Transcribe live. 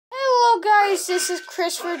guys, this is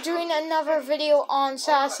Christopher doing another video on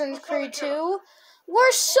Assassin's Creed 2.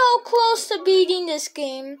 We're so close to beating this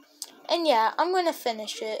game. And yeah, I'm gonna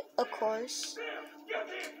finish it, of course.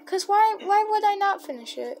 Cause why would I not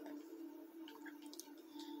finish it?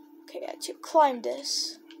 Okay, I have to climb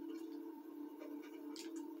this.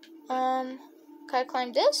 Can I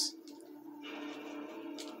climb this?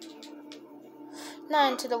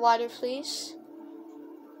 Not into the water, please.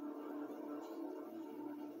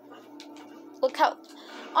 Look how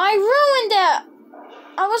I ruined it!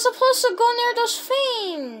 I was supposed to go near those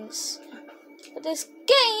things. But this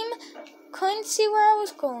game couldn't see where I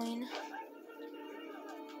was going.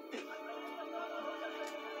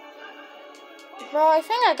 Bro, I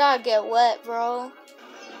think I gotta get wet, bro.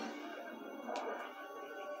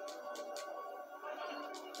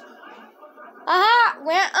 Aha!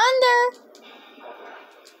 Went under!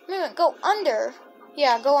 Wait, go under.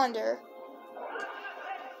 Yeah, go under.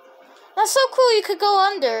 That's so cool you could go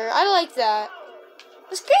under. I like that.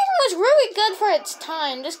 This game was really good for its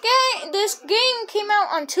time. This game came out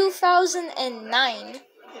on 2009.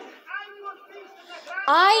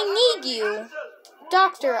 I need you.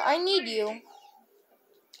 Doctor, I need you.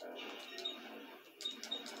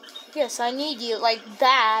 Yes, I need you. Like,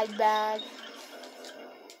 bad.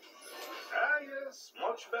 Yes,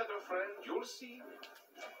 much better, friend. You'll see.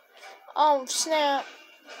 Oh, snap.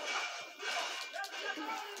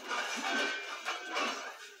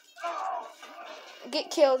 Get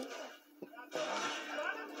killed.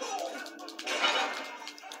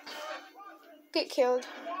 Get killed.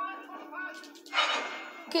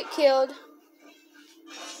 Get killed.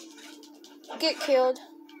 Get killed.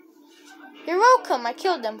 You're welcome. I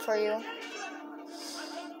killed them for you.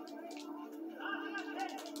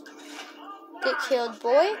 Get killed,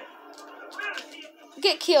 boy.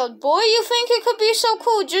 Get killed, boy. You think it could be so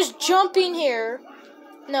cool just jumping here?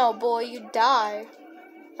 No, boy, you die.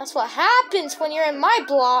 That's what happens when you're in my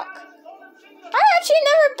block. I've actually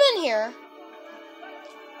never been here.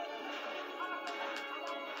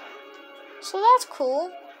 So that's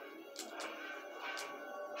cool.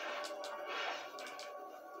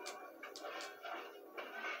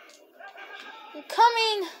 I'm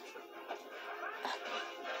coming.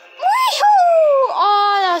 Wee-hoo!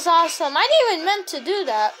 Oh, that was awesome. I didn't even meant to do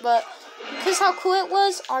that, but because how cool it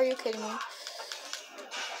was, are you kidding me?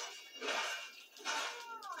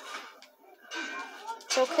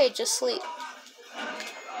 It's okay, just sleep.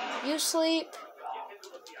 You sleep.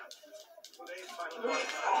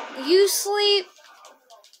 You sleep.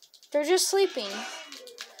 They're just sleeping.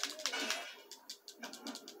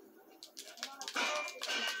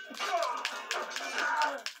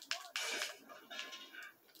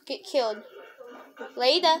 Get killed.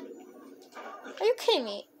 Later. Are you kidding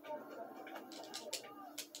me?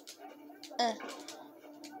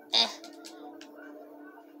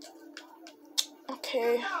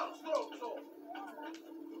 Okay.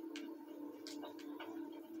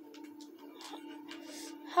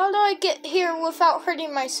 How do I get here without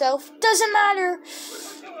hurting myself? Doesn't matter.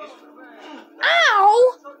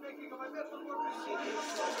 Ow!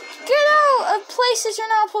 Get out of places you're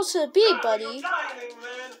not supposed to be, buddy.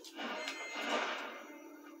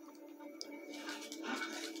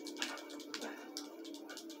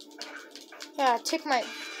 Yeah, take my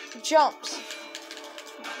jumps.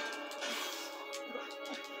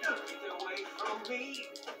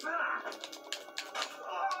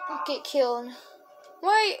 Get killed.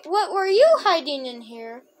 Wait, what were you hiding in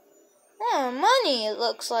here? Oh, money, it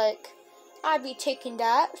looks like. I'd be taking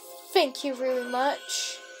that. Thank you very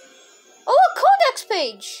much. Oh, a codex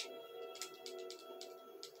page.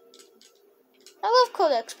 I love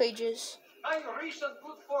codex pages.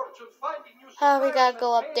 Oh, we gotta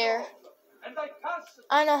go up there.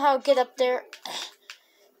 I know how to get up there.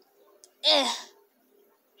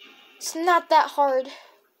 It's not that hard.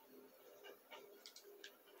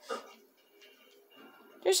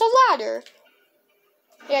 There's a ladder.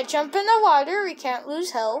 Yeah, jump in the water. We can't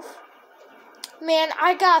lose health. Man,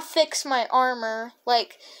 I gotta fix my armor.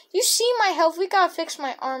 Like, you see my health? We gotta fix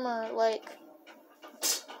my armor, like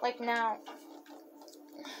now.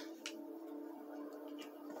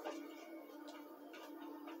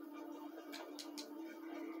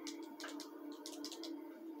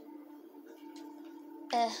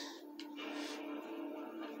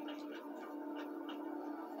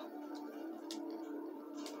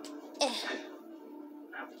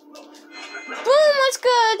 Boom, that's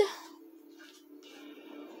good.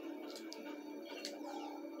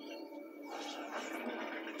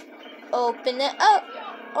 Open it up.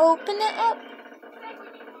 Open it up.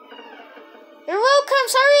 You're welcome.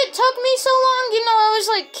 Sorry it took me so long. You know, I was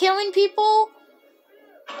like killing people.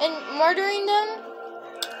 and murdering them.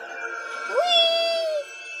 Whee!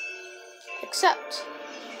 Except,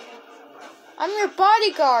 I'm your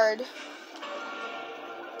bodyguard.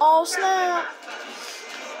 Oh snap.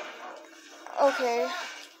 Okay.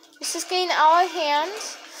 This is getting out of hand.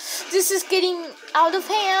 This is getting out of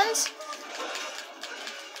hand.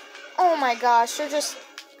 Oh my gosh, they're just...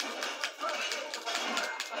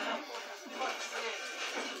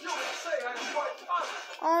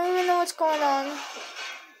 I don't even know what's going on.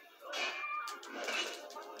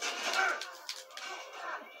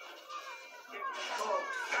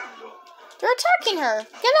 They're attacking her.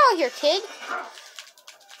 Get out of here, kid.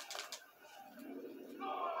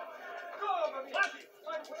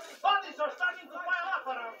 Bodies are starting to pile up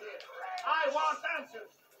around here. I want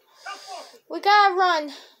answers. We gotta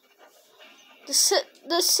run.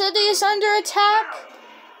 The city is under attack.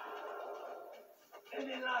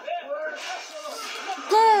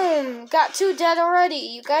 Boom! Got 2 dead already.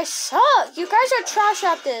 You guys suck. You guys are trash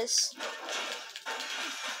at this.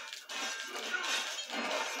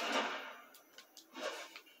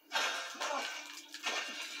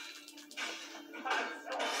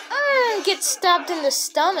 Get stabbed in the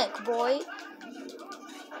stomach, boy.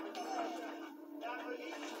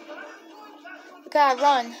 We gotta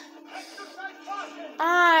run.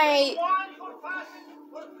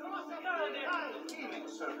 Healing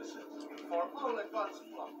services for all advanced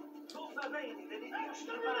blood. You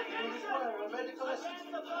require a medical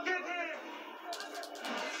assistant. Get in!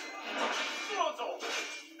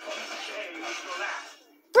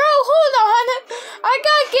 Bro, hold on. I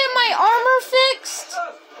gotta get my armor fixed.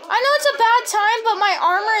 I know it's a bad time, but my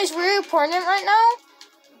armor is really important right now.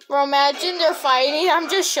 Bro, imagine they're fighting. I'm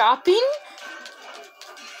just shopping.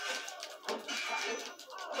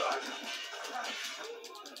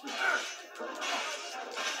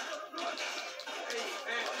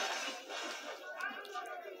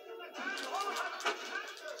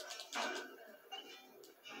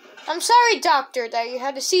 I'm sorry, doctor, that you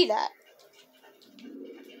had to see that.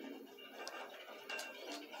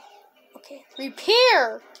 Okay,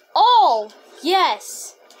 repair all.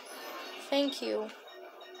 Yes. Thank you.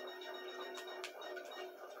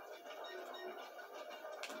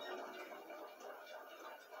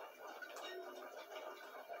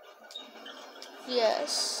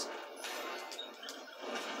 Yes.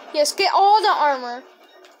 Yes, get all the armor.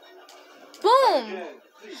 Boom.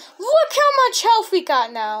 Look how much health we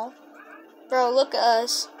got now. Bro, look at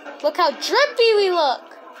us. Look how drippy we look.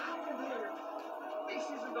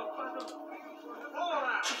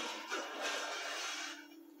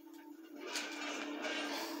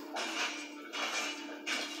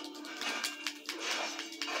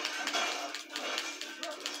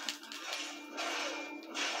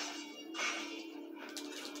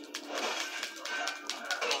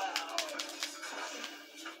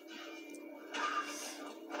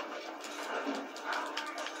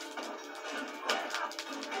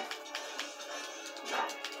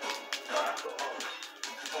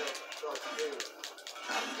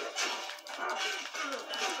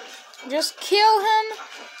 Just kill him.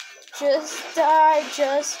 Just die,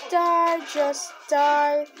 just die, just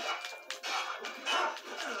die.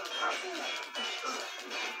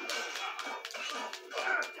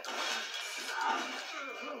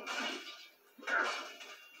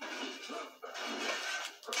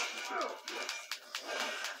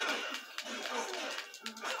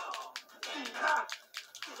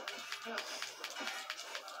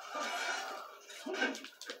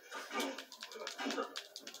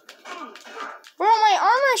 Bro, my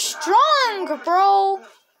armor's strong, bro.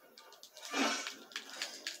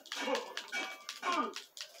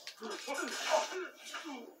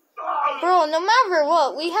 Bro, no matter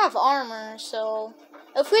what, we have armor, so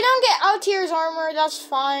if we don't get Altier's armor, that's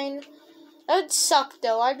fine. That would suck,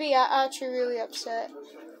 though. I'd be actually really upset.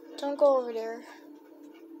 Don't go over there.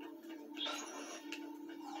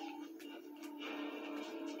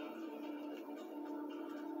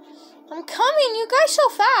 I'm coming, you guys so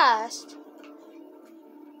fast.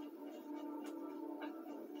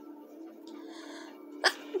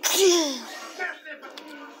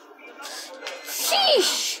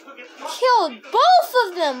 Sheesh! Killed both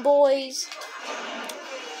of them, boys.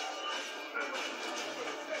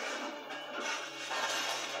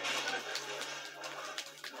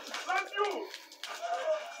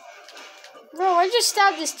 Bro, I just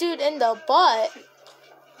stabbed this dude in the butt.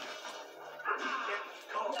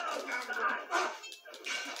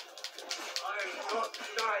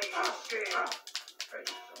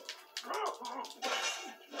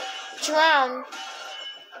 Drown.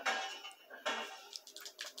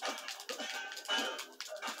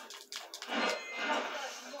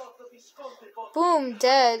 Boom. boom,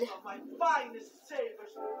 dead. My finest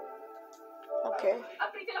sabers. Okay.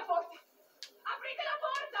 Aprite la porta! Aprite la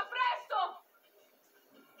porta, presto!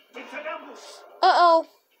 It's an ambush. Uh-oh.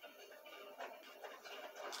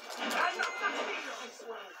 I'm not this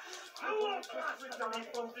way. You won't pass with me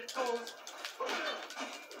from the toes.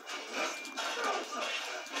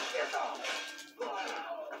 Get off!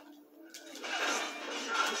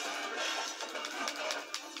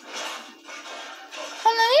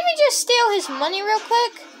 Hold on, let me just steal his money real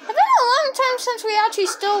quick. It's been a long time since we actually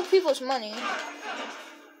stole people's money.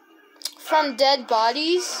 From dead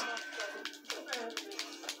bodies.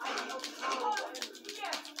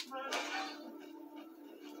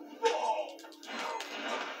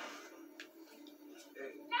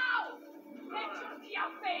 Now! Metto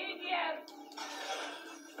chiappe in here!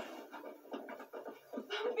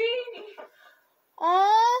 Bambini!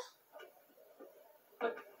 Aww.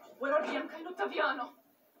 Where are Bianca and Ottaviano?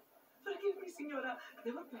 Forgive me, signora.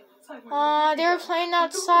 They were playing outside. Aw, they were playing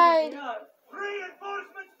outside.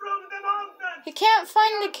 Reinforcements from the mountains! You can't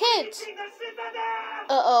find the kids. In the citadel!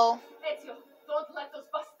 Uh-oh. Ezio, don't let those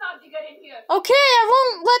bastardi get in here. Okay, I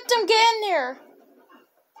won't let them get in there.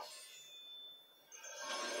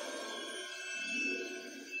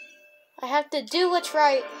 I have to do what's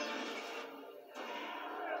right.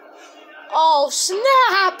 Oh,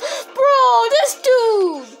 snap! Bro, this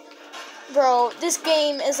dude! Bro, this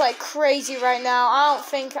game is like crazy right now. I don't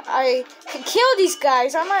think I can kill these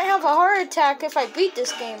guys. I might have a heart attack if I beat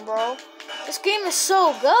this game, bro. This game is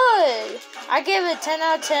so good. I give it 10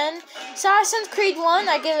 out of 10. Assassin's Creed 1,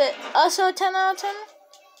 I give it also a 10 out of 10.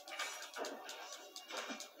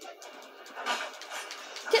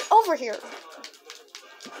 Get over here.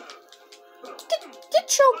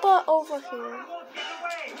 Get your butt over here.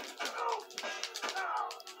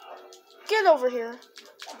 Get over here.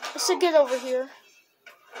 I said get over here.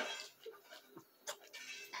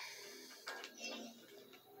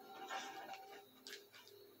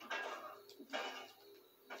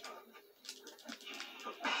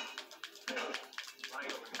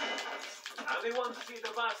 Anyone see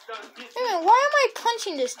the bastard? Wait a minute, why am I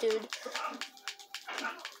punching this dude?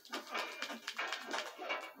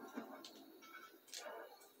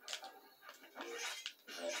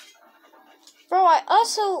 Bro, I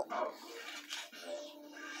also...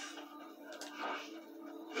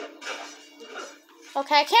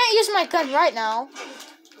 Okay, I can't use my gun right now.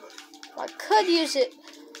 I could use it.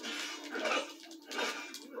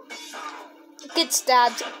 Get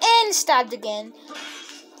stabbed and stabbed again.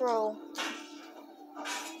 Bro.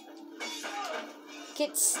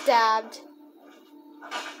 Get stabbed.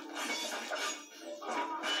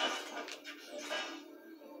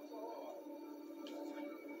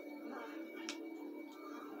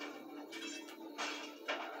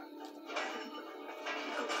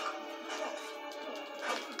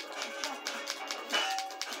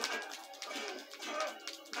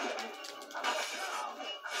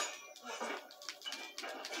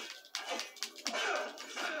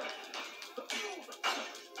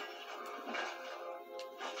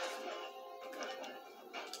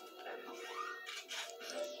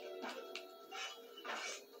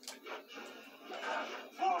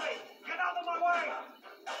 Fully! Get out of my way!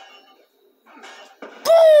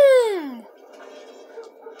 Boom!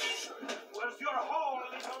 Where's your hole,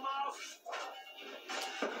 little mouse?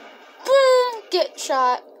 Boom! Get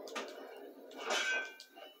shot.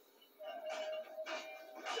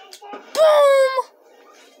 Boom!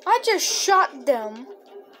 I just shot them.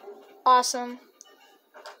 Awesome.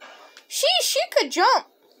 She could jump.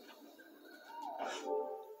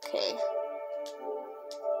 Okay.